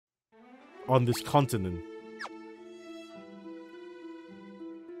on this continent.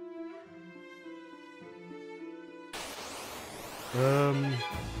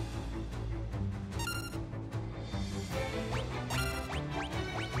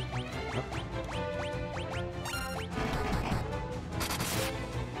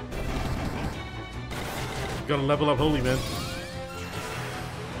 Gotta level up holy, man.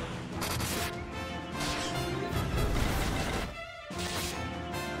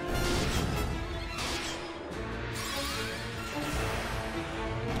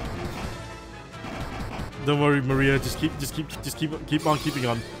 Don't worry, Maria. Just keep on keeping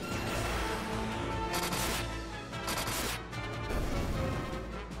on.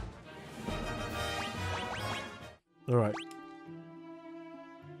 All right.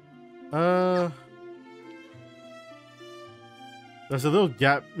 There's a little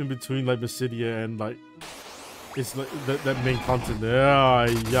gap in between like Mysidia and like it's like that main continent.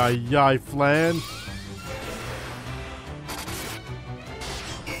 Yeah, Flan.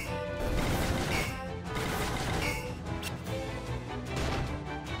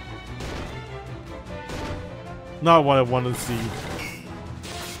 Not what I want to see.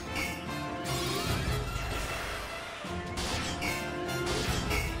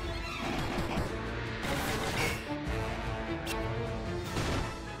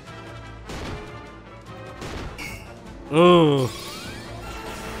 Ugh.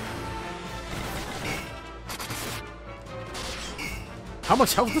 How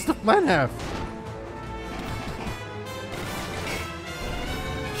much health does the Flan have?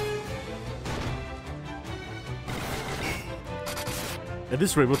 At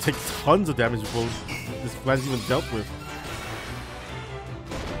this rate, we'll take tons of damage before this Flan's even dealt with.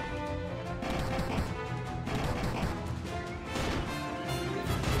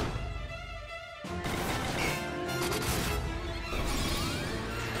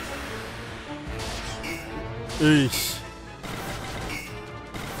 Eesh.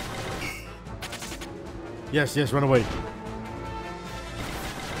 Yes, run away.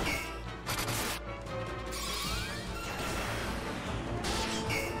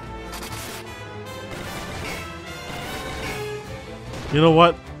 You know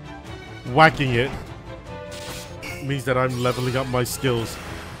what? Whacking it means that I'm leveling up my skills.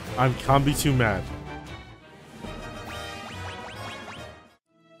 I can't be too mad.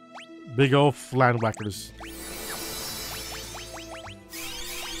 Big old Flan whackers.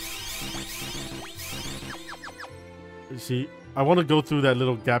 You see, I want to go through that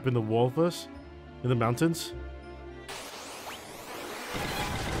little gap in the wall first, in the mountains.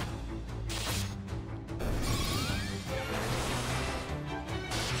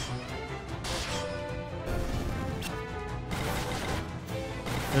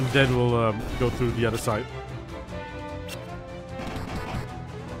 And then we'll go through the other side.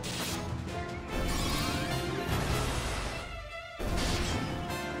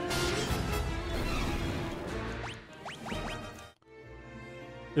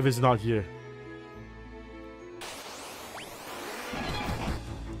 If it's not here.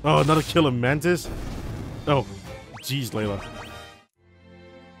 Oh, another killer mantis? Oh, jeez, Layla.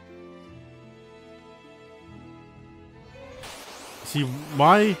 See,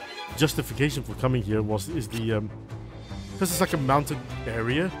 my justification for coming here is the because it's like a mountain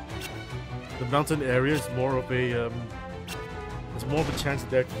area. The mountain area is more of a there's more of a chance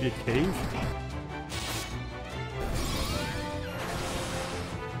that there could be a cave.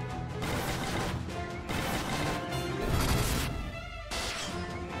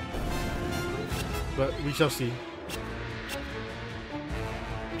 But we shall see.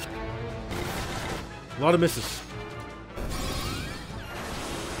 A lot of misses.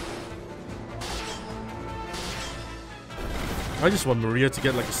 I just want Maria to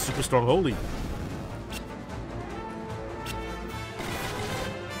get like a super strong holy.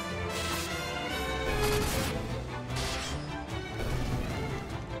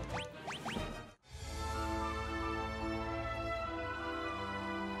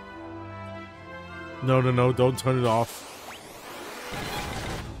 No, don't turn it off.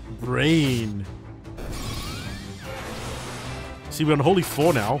 Brain. See, we're on holy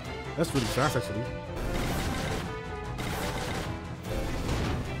 4 now. That's really fast, actually.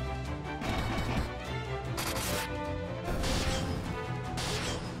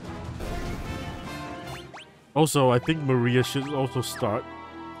 Also, I think Maria should also start.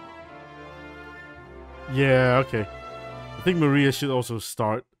 Yeah, okay. I think Maria should also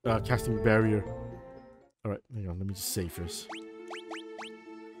start casting barrier. Alright, hang on, let me just save first.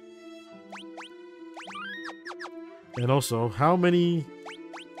 And also, how many...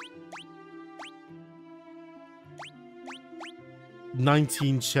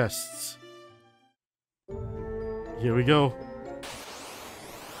 19 chests. Here we go.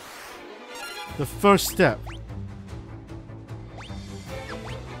 The first step.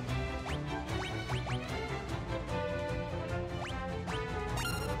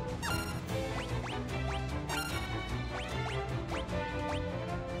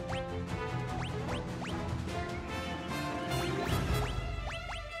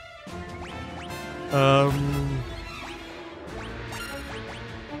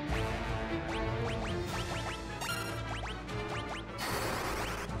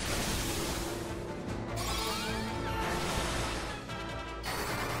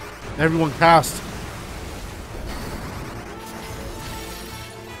 Everyone cast.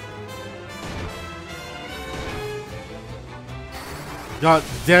 God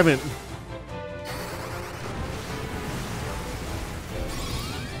damn it.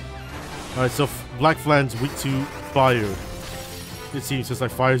 Alright, so Black Flan's weak to fire. It seems since like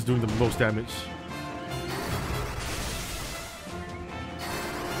fire is doing the most damage.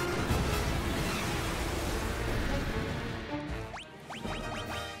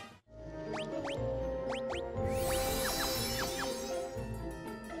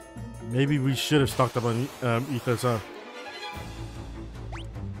 Maybe we should have stocked up on ethers, huh?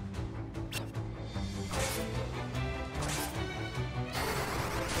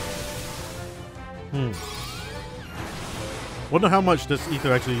 Wonder how much does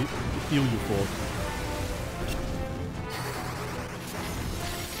ether actually heal you for?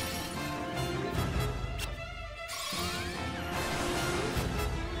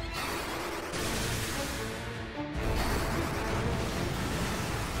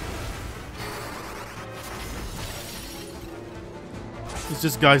 It's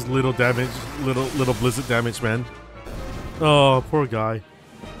just guy's little damage, little blizzard damage, man. Oh, poor guy.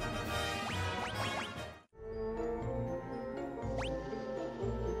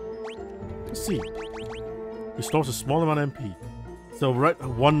 Let's see. Restores a small amount of MP. So right,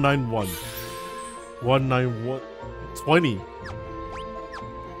 191. 191. 20.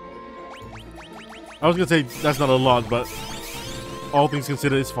 I was gonna say that's not a lot, but all things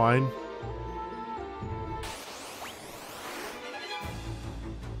considered, it's fine.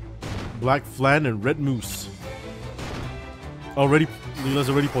 Black Flan and Red Moose. Already, Leela's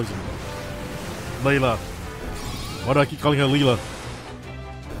already poisoned. Layla. Why do I keep calling her Leela?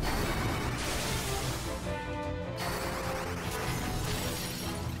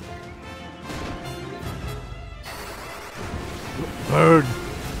 Burn.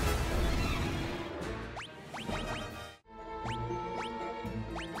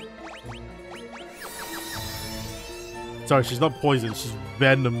 Sorry, she's not poisoned, she's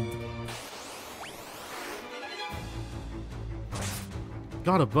venomed.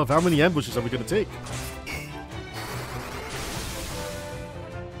 God above, how many ambushes are we gonna take?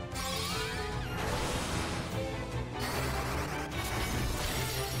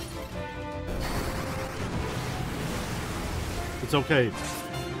 It's okay.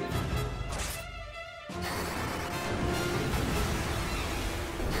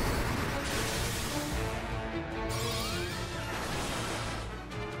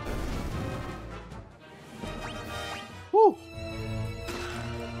 Whew.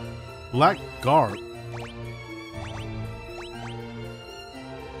 Black Garb.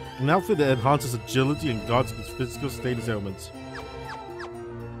 An outfit that enhances agility and guards against physical status ailments.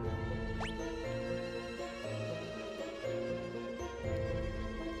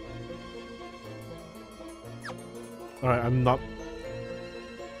 Alright, I'm not...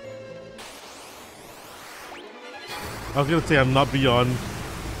 I was gonna say I'm not beyond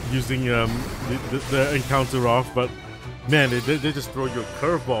using the encounter off, but man, they just throw you a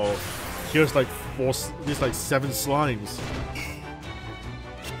curveball. Here's like there's like 7 slimes.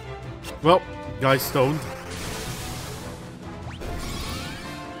 Well, guy's stoned.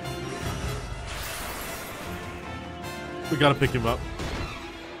 We gotta pick him up.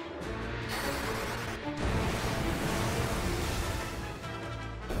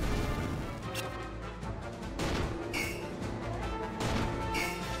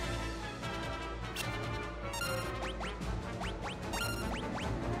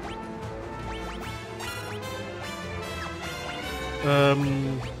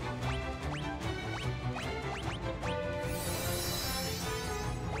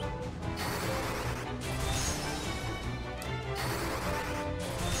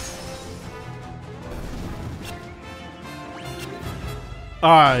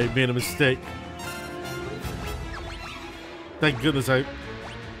 I made a mistake. Thank goodness I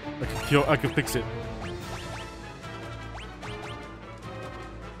could fix it.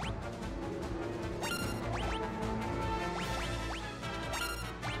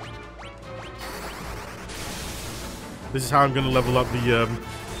 This is how I'm gonna level up the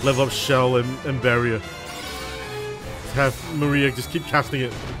level up Shell and Barrier. Have Maria just keep casting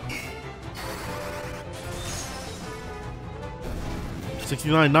it.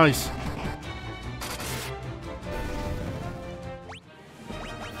 69, nice.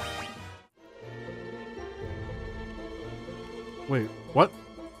 Wait, what?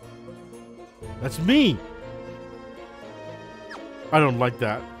 That's me! I don't like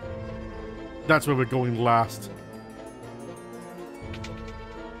that. That's where we're going last.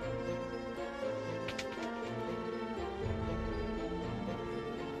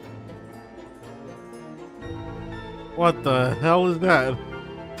 What the hell is that?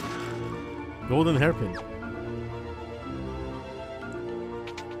 Golden hairpin.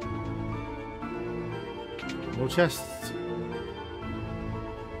 No chests.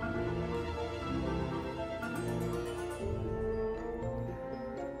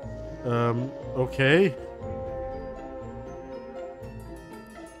 Okay.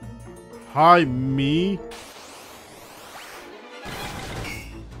 Hi, me.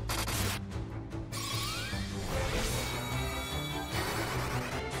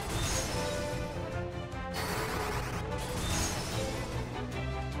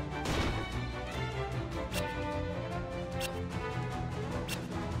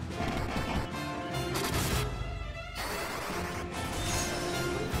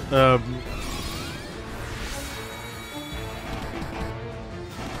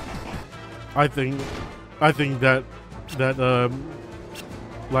 I think that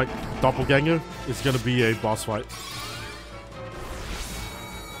like doppelganger is gonna be a boss fight.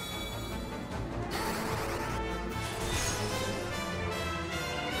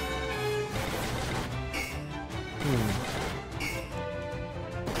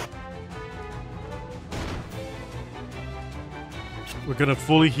 We're gonna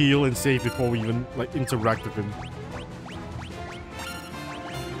fully heal and save before we even like interact with him.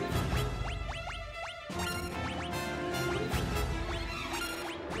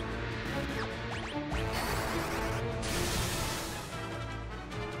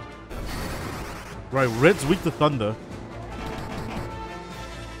 Right, red's weak to thunder.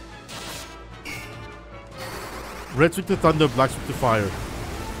 Red's weak to thunder, black's weak to fire.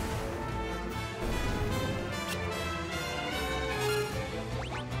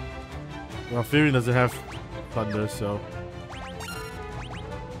 Well, Firion doesn't have thunder, so...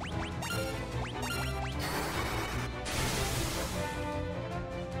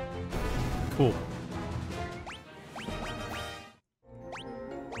 Cool.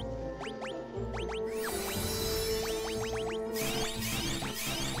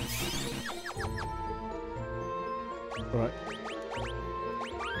 Alright.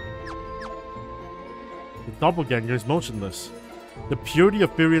 The doppelganger is motionless. The purity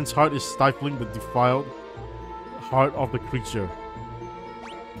of Firion's heart is stifling the defiled heart of the creature.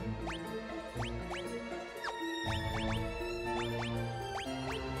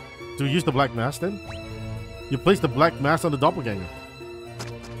 Do we use the black mask then? You place the black mask on the doppelganger.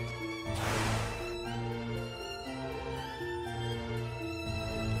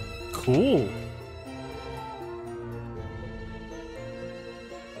 Cool.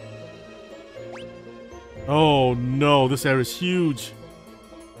 Oh no, this area is huge.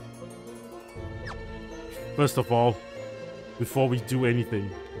 First of all, before we do anything,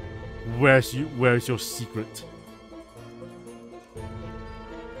 where's your secret?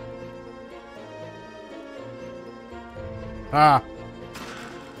 Ah!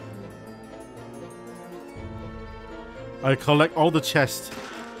 I collect all the chests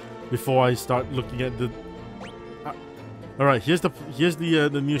before I start looking at the. All right, here's the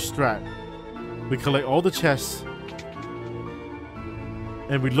new strat. We collect all the chests,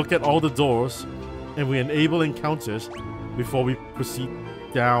 and we look at all the doors, and we enable encounters before we proceed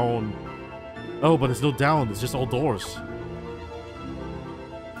down. Oh, but there's no down, it's just all doors.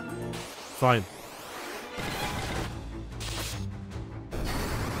 Fine.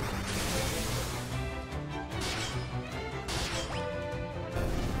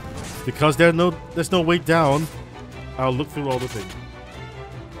 Because there's no way down, I'll look through all the things.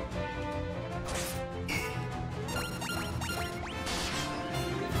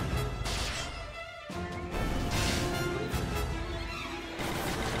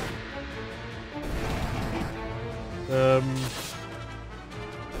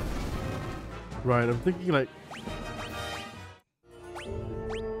 Right, I'm thinking like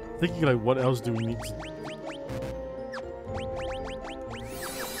what else do we need to...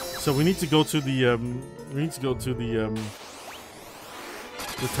 So we need to go to the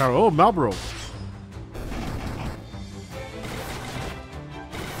the tower. Oh, Marlboro.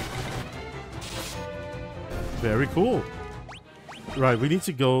 Very cool. Right, we need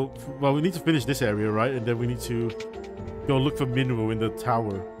to go... Well, we need to finish this area, right? And then we need to go look for mineral in the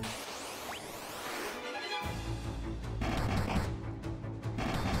tower.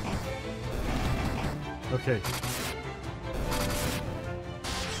 Okay.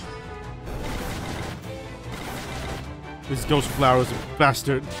 This ghost flower is a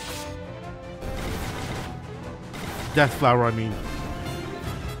bastard. Death flower, I mean.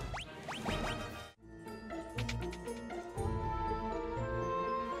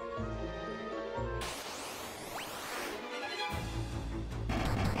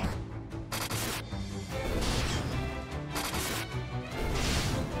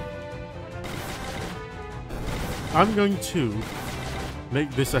 I'm going to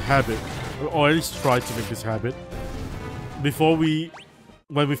make this a habit, or at least try to make this habit.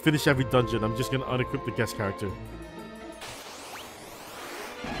 When we finish every dungeon, I'm just gonna unequip the guest character.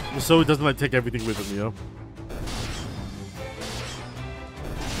 So it doesn't like take everything with him, you know?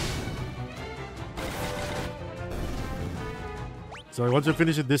 So once I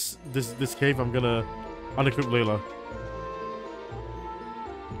finish this cave, I'm gonna unequip Layla.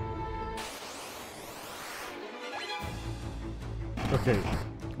 Okay,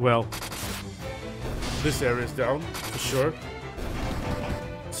 well, this area is down, for sure.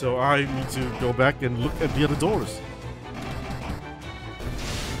 So I need to go back and look at the other doors.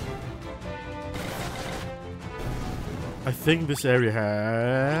 I think this area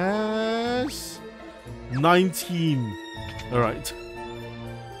has 19. Alright.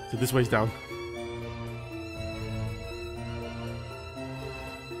 So this way's down.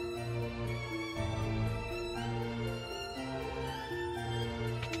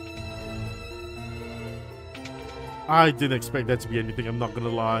 I didn't expect that to be anything, I'm not gonna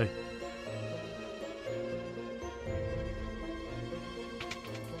lie.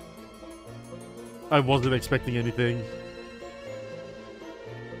 I wasn't expecting anything.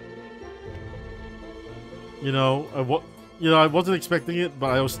 You know, I wasn't expecting it, but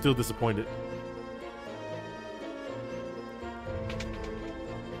I was still disappointed.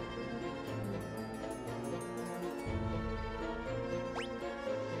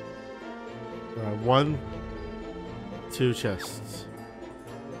 One, 2 chests.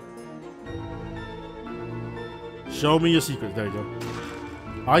 Show me your secret. There you go.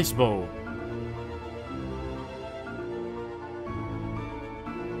 Ice bow.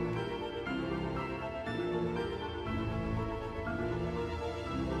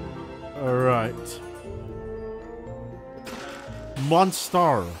 Alright.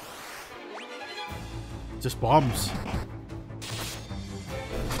 Monster. Just bombs.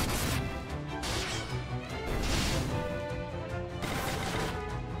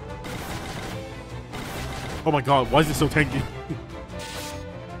 Oh my god, why is it so tanky?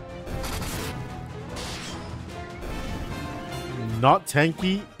 Not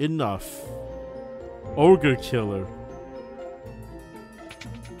tanky enough. Ogre killer.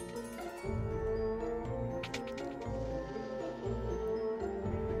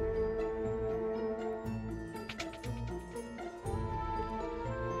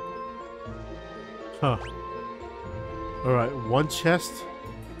 Huh. Alright, 1 chest.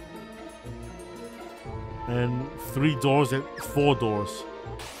 And 3 doors and 4 doors.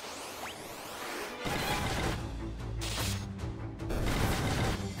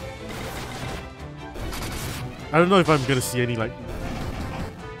 I don't know if I'm gonna see any, like,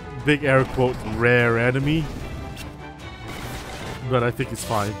 big air quote rare enemy, but I think it's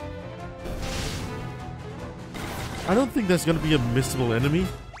fine. I don't think there's gonna be a missable enemy,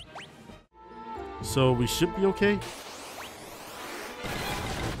 so we should be okay.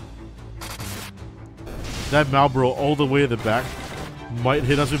 That Malboro all the way at the back might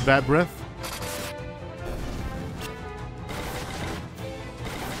hit us with bad breath.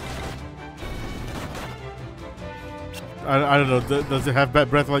 I don't know. Does it have bad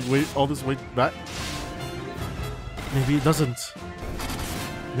breath like all this way back? Maybe it doesn't.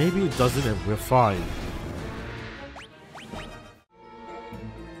 Maybe it doesn't and we're fine.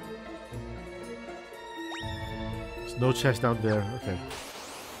 There's no chest down there. Okay.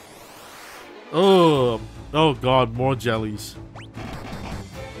 Oh god, more jellies.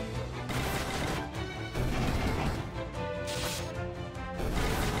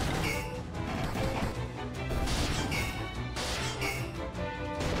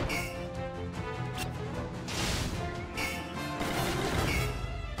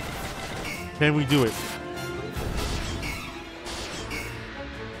 Can we do it?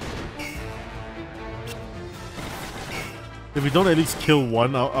 If we don't at least kill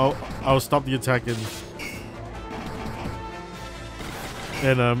one, I'll stop the attack and...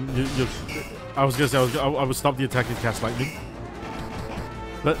 And I was gonna say I would stop the attack and cast lightning.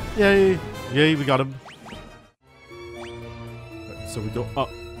 But yay, we got him. Right, so we go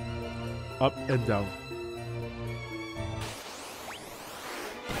up and down.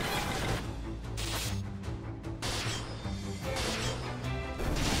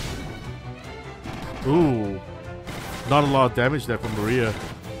 Ooh, not a lot of damage there from Maria.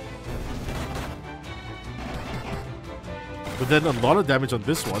 But then a lot of damage on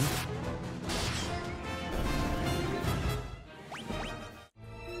this one.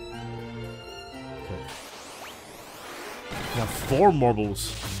 Okay. Now 4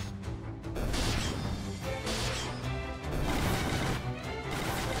 marbles.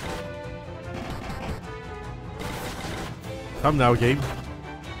 Come now, game.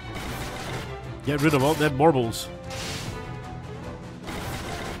 Get rid of all that marbles.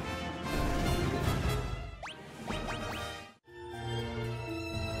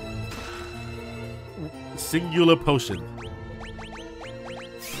 Singular potion.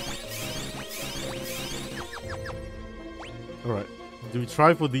 Alright. Do we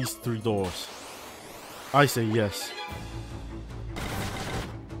try for these 3 doors? I say yes.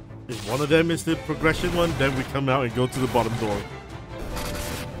 If one of them is the progression one, then we come out and go to the bottom door.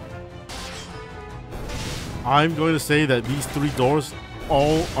 I'm going to say that these 3 doors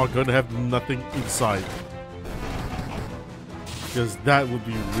all are going to have nothing inside. Because that would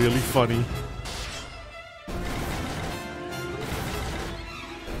be really funny.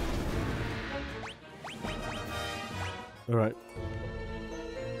 Alright.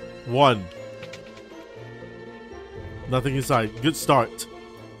 1. Nothing inside. Good start.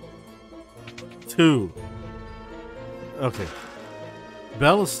 2. Okay.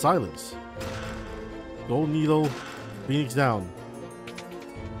 Bell of Silence. Gold Needle. Phoenix down.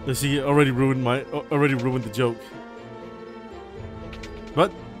 Let's see, already ruined the joke.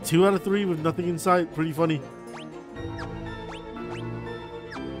 But 2 out of 3 with nothing inside. Pretty funny.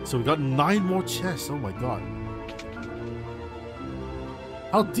 So we got 9 more chests. Oh my god.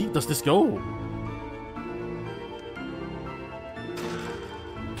 How deep does this go?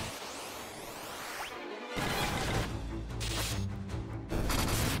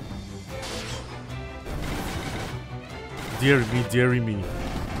 Deary me.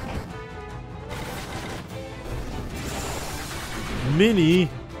 Mini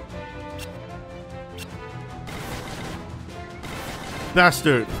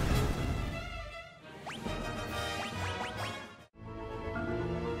bastard.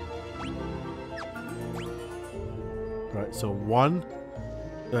 Right, so 1.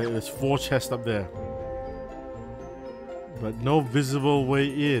 There's 4 chests up there, but no visible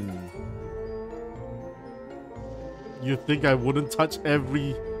way in. You think I wouldn't touch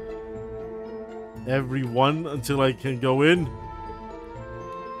every one until I can go in?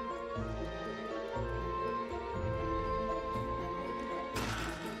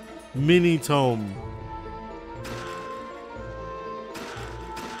 Mini tome.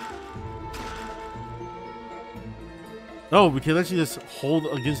 Oh, we can actually just hold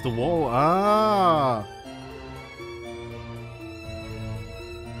against the wall. Ah.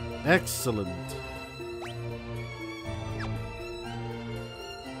 Excellent.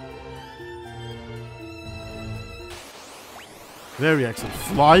 Very excellent.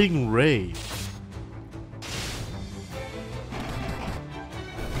 Flying Ray.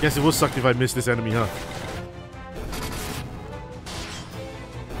 Guess it would suck if I missed this enemy, huh?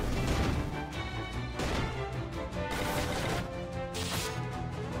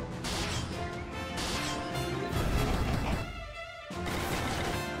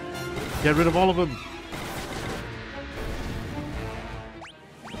 Get rid of all of them.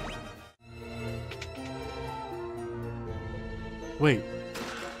 Wait.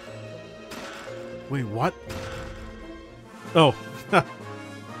 Wait, what? Oh.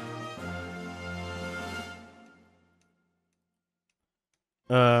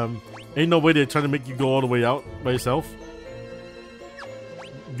 Ain't no way they're trying to make you go all the way out by yourself.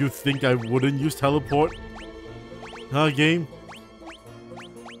 You think I wouldn't use teleport? Huh, game?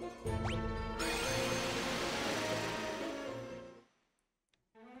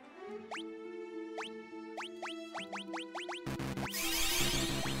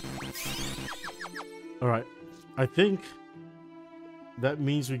 Alright. I think that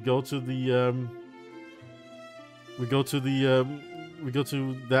means we go to the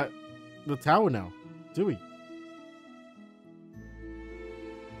the tower now, do we?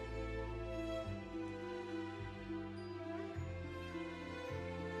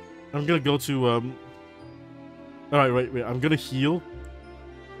 I'm gonna go to alright, wait, I'm gonna heal.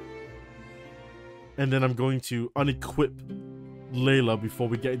 And then I'm going to unequip Layla before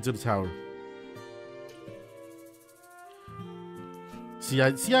we get into the tower.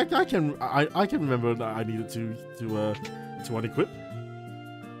 I can remember that I needed to unequip.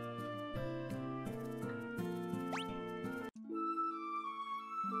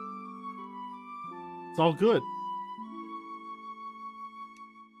 It's all good.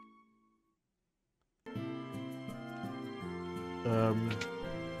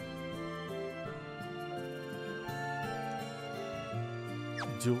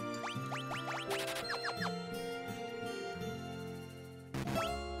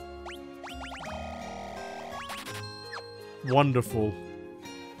 Wonderful.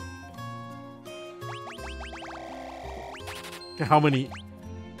 Look at how many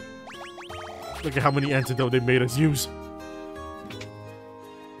antidote they made us use.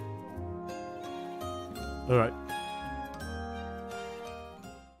 Alright.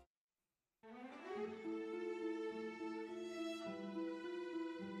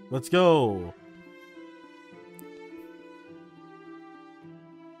 Let's go.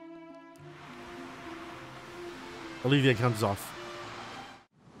 I'll leave the encounters off.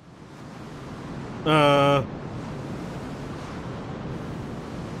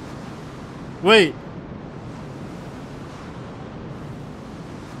 Wait.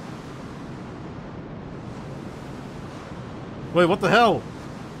 Wait, what the hell?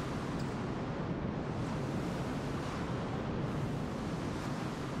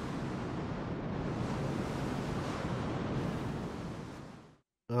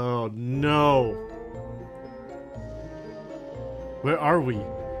 Oh no. Where are we?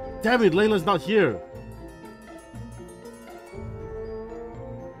 Damn it, Layla's not here.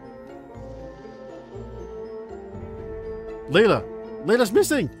 Layla's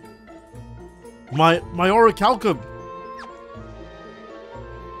missing. My orichalcum.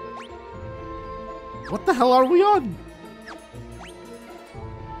 What the hell are we on?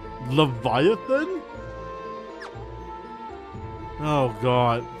 Leviathan? Oh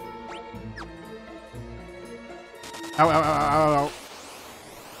god. Ow, ow, ow, ow, ow.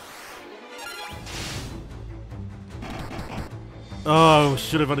 Oh,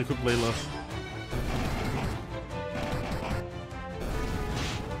 should have unequipped Layla.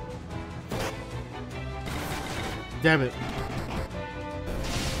 Damn it.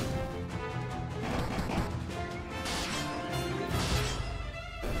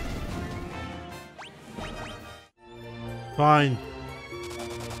 Fine.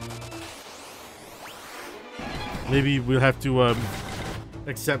 Maybe we'll have to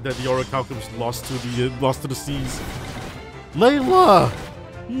accept that the orichalcum's lost to the seas. Layla!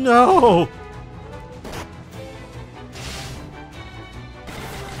 No!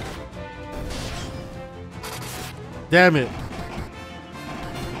 Damn it.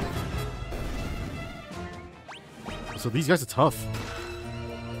 So these guys are tough.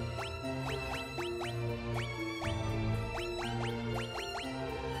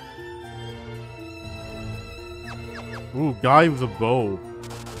 Ooh, guy with a bow.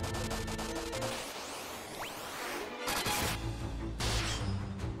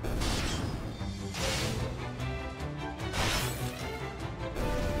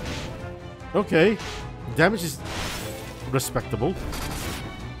 Okay. Damage is respectable.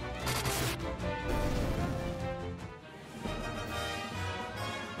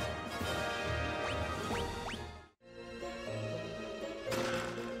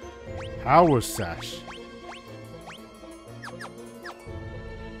 Power Sash.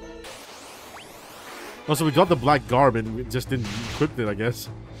 Also, we got the black garb and we just didn't equip it, I guess.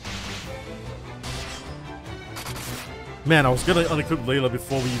 Man, I was gonna unequip Layla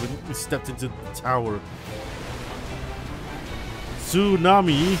before we even stepped into the tower.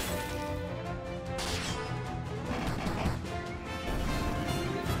 Tsunami.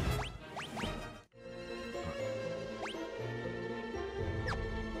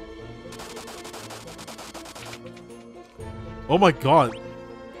 Oh my god.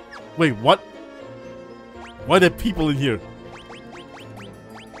 Wait, what? Why are there people in here?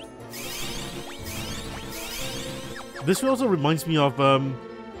 This also reminds me of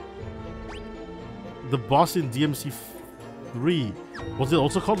the boss in DMC 3. Was it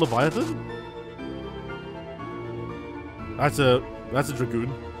also called Leviathan? That's a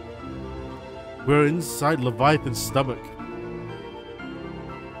dragoon. We're inside Leviathan's stomach.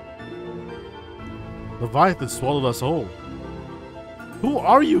 Leviathan swallowed us whole. Who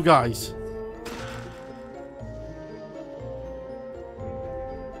are you guys?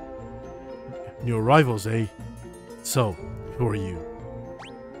 New arrivals, eh? So, who are you?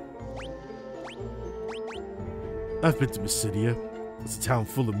 I've been to Mysidia. It's a town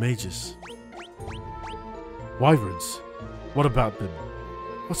full of mages. Wyverns. What about them?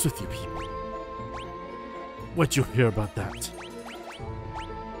 What's with you people? What'd you hear about that?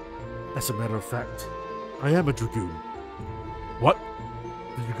 As a matter of fact, I am a dragoon. What?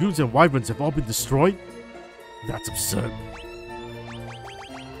 The dragoons and wyverns have all been destroyed? That's absurd.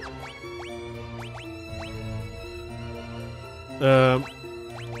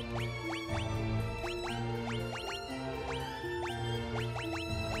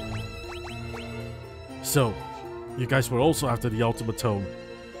 So, you guys were also after the ultimate tome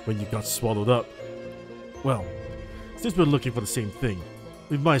when you got swallowed up. Well, since we're looking for the same thing,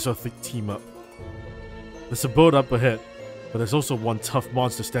 we might as well team up. There's a boat up ahead, but there's also one tough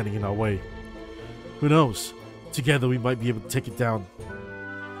monster standing in our way. Who knows? Together we might be able to take it down.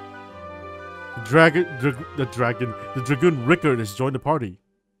 The dragoon Rickard has joined the party.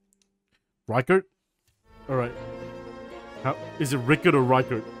 Rickard? Alright. How is it Rickard or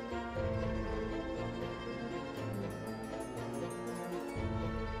Rickard?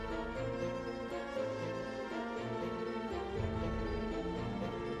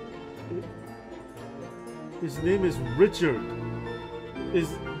 His name is Richard. His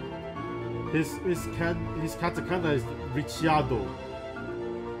katakana is Ricciardo.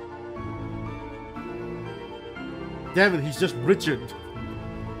 Damn it, he's just Richard.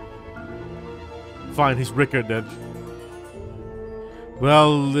 Fine, he's Rickard then.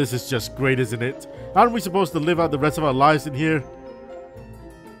 Well, this is just great, isn't it? Aren't we supposed to live out the rest of our lives in here?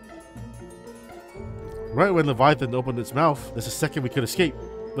 Right when Leviathan opened its mouth, there's a second we could escape,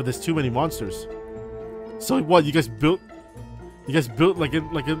 but there's too many monsters. So what? You guys built like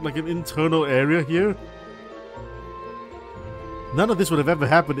an internal area here? None of this would have ever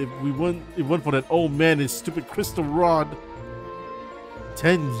happened if it weren't for that old man and his stupid crystal rod.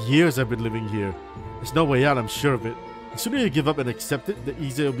 10 years I've been living here. There's no way out, I'm sure of it. The sooner you give up and accept it, the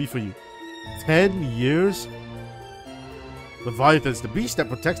easier it'll be for you. 10 years? Leviathan is the beast that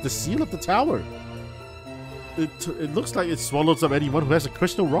protects the seal of the tower. It looks like it swallows up anyone who has a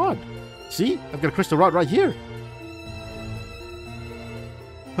crystal rod. See? I've got a crystal rod right here.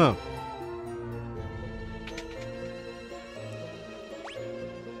 Huh.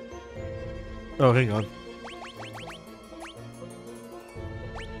 Oh, hang on.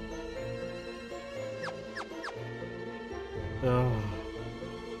 Oh.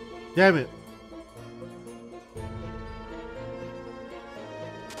 Damn it.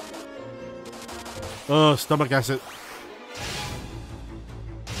 Oh, stomach acid.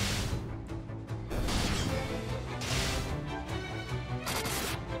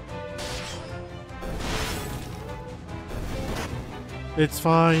 It's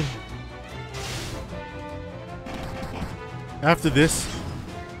fine. After this,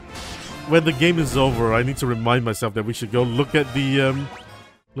 when the game is over, I need to remind myself that we should go look at the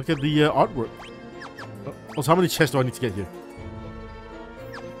artwork. Oh, so how many chests do I need to get here?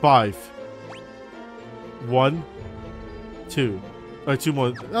 5. 1, 2. 2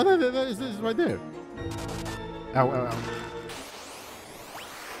 more. Oh, no, it's right there. Ow, ow, ow.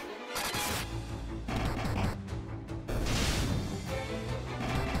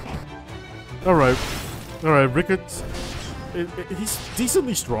 Alright. Alright, Rickard's... he's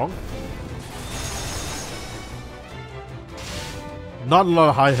decently strong. Not a lot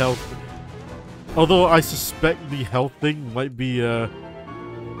of high health. Although I suspect the health thing might be the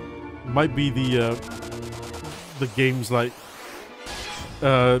game's like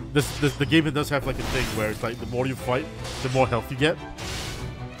the game that does have like a thing where it's like the more you fight, the more health you get.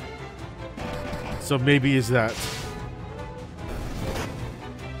 So maybe it's that.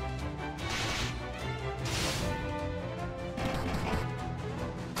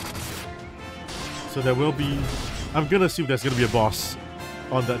 So there will be... I'm gonna assume there's gonna be a boss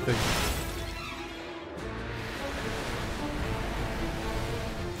on that thing.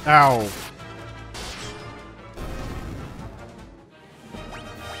 Ow.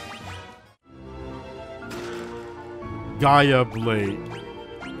 Gaia Blade.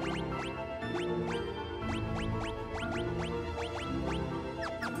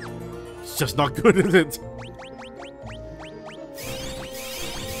 It's just not good, is it?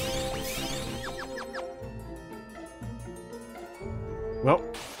 Well,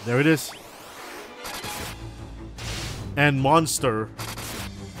 there it is. And monster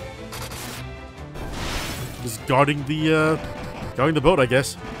just guarding the boat, I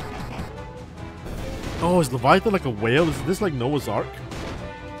guess. Oh, is Leviathan like a whale? Is this like Noah's Ark?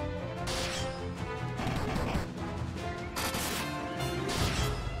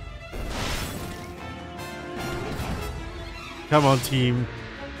 Come on, team.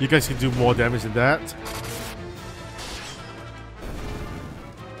 You guys can do more damage than that.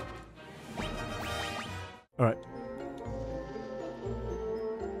 Alright.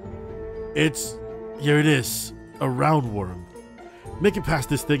 Here it is. A roundworm. Make it past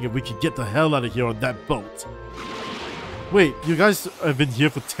this thing and we can get the hell out of here on that boat. Wait, you guys have been here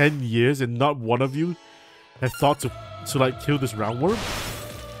for 10 years and not one of you have thought to like kill this roundworm?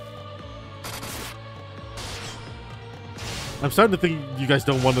 I'm starting to think you guys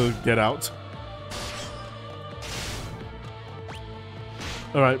don't want to get out.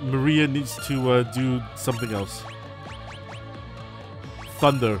 Alright, Maria needs to do something else.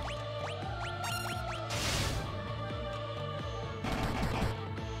 Thunder.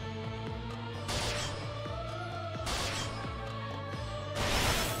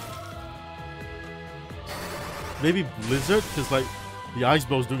 Maybe Blizzard, because like the ice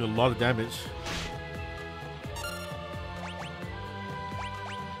bow is doing a lot of damage.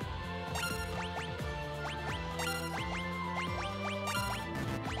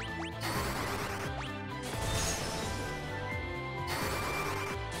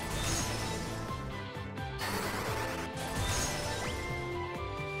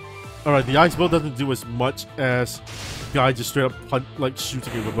 Alright, the ice bow doesn't do as much as guy just straight up like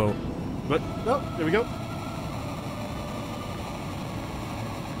shooting with a bow. But no, there we go.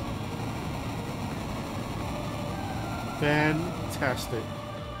 Fantastic.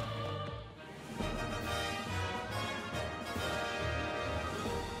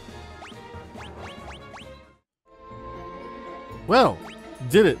 Well,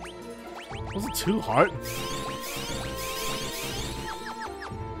 did it. Wasn't too hard.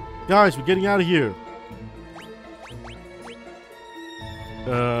 Guys, we're getting out of here.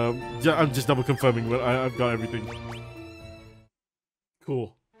 Yeah, I'm just double confirming, but I've got everything.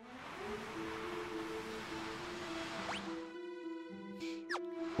 Cool.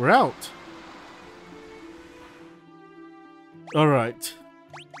 We're out. All right.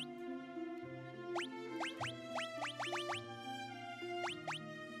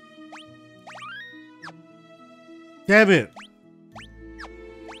 Damn it.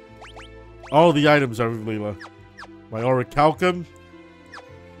 All the items are with Leela. My orichalcum.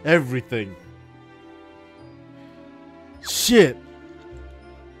 Everything. Shit.